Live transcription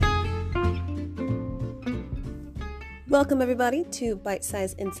Welcome, everybody, to Bite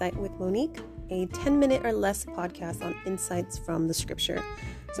Size Insight with Monique, a 10-minute or less podcast on insights from the scripture.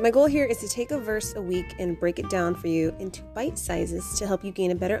 So my goal here is to take a verse a week and break it down for you into bite sizes to help you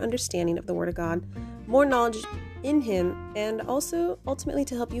gain a better understanding of the Word of God, more knowledge in Him, and also ultimately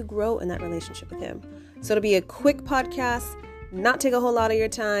to help you grow in that relationship with Him. So it'll be a quick podcast, not take a whole lot of your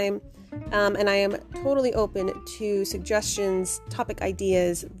time, and I am totally open to suggestions, topic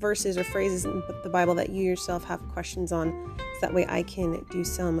ideas, verses or phrases in the Bible that you yourself have questions on, so that way I can do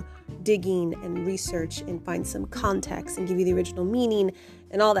some digging and research and find some context and give you the original meaning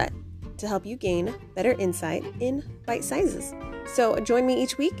and all that to help you gain better insight in bite sizes. So join me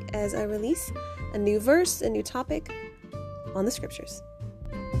each week as I release a new verse, a new topic on the scriptures.